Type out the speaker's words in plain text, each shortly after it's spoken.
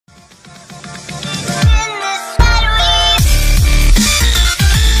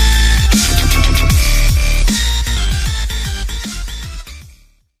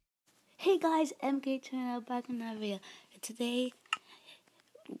guys, MGaming21's back in that video. Today,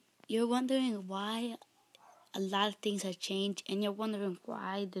 you're wondering why a lot of things have changed, and you're wondering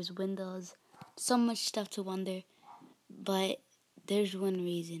why there's Windows, so much stuff to wonder, but there's one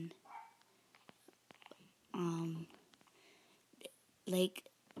reason.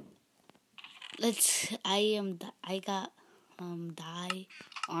 I got dye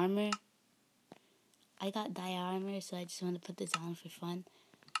armor. So I just want to put this on for fun.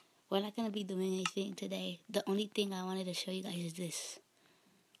 We're not gonna be doing anything today. The only thing I wanted to show you guys is this.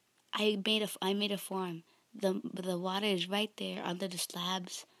 I made a farm. The water is right there under the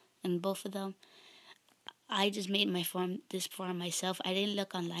slabs, and both of them. I just made this farm myself. I didn't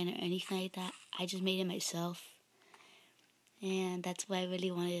look online or anything like that. I just made it myself, and that's what I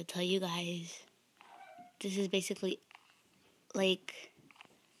really wanted to tell you guys. This is basically like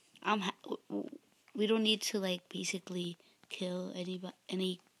we don't need to basically kill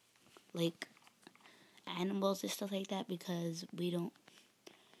any animals and stuff like that because we're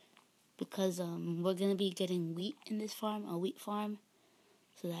gonna be getting wheat in this farm, a wheat farm.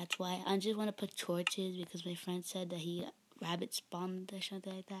 So that's why I just want to put torches because my friend said that rabbit spawned or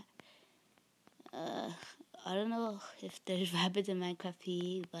something like that. I don't know if there's rabbits in Minecraft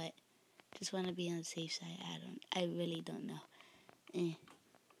PE, but just want to be on the safe side. I really don't know.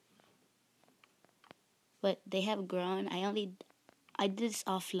 But they have grown. I did this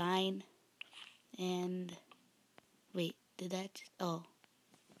offline, and wait, oh,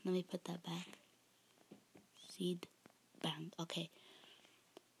 let me put that back. Seed, bang, okay.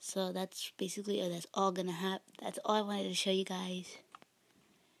 So that's basically that's all gonna happen. That's all I wanted to show you guys.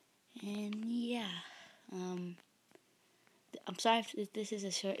 And yeah, I'm sorry if this is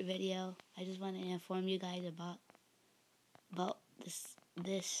a short video. I just want to inform you guys about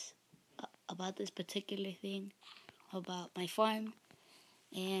this particular thing, about my farm.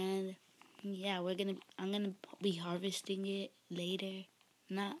 And yeah, I'm gonna be harvesting it later.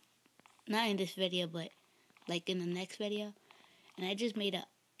 Not in this video, but in the next video. And I just made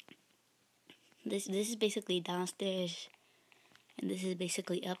this is basically downstairs, and this is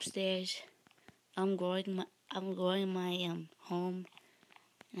basically upstairs. I'm growing my home,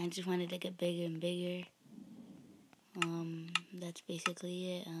 and I just wanted to get bigger and bigger. That's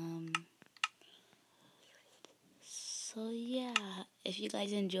basically it. So yeah, if you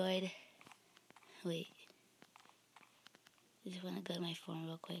guys enjoyed, wait, I just want to go to my phone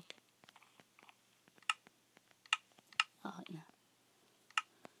real quick. Oh no.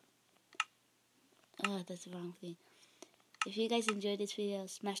 Oh, that's the wrong thing. If you guys enjoyed this video,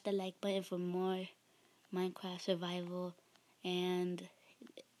 smash the like button for more Minecraft survival. And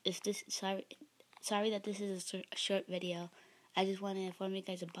sorry that this is a short video. I just want to inform you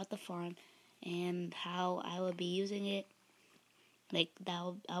guys about the farm and how I will be using it.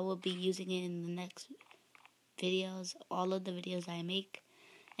 I will be using it in the next videos, all of the videos I make,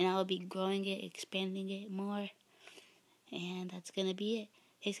 and I will be growing it, expanding it more. And that's gonna be it.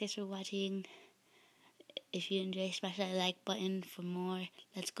 Thanks guys for watching. If you enjoy, smash that like button for more.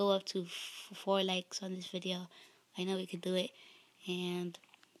 Let's go up to 4 likes on this video. I know we can do it. And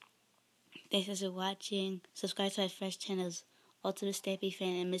thanks for watching. Subscribe to my fresh channels, Ultimate Stampy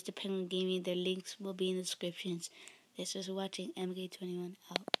Fan and Mr. Penguin Gaming. Their links will be in the descriptions. Thanks for watching. MGaming21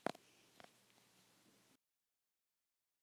 out.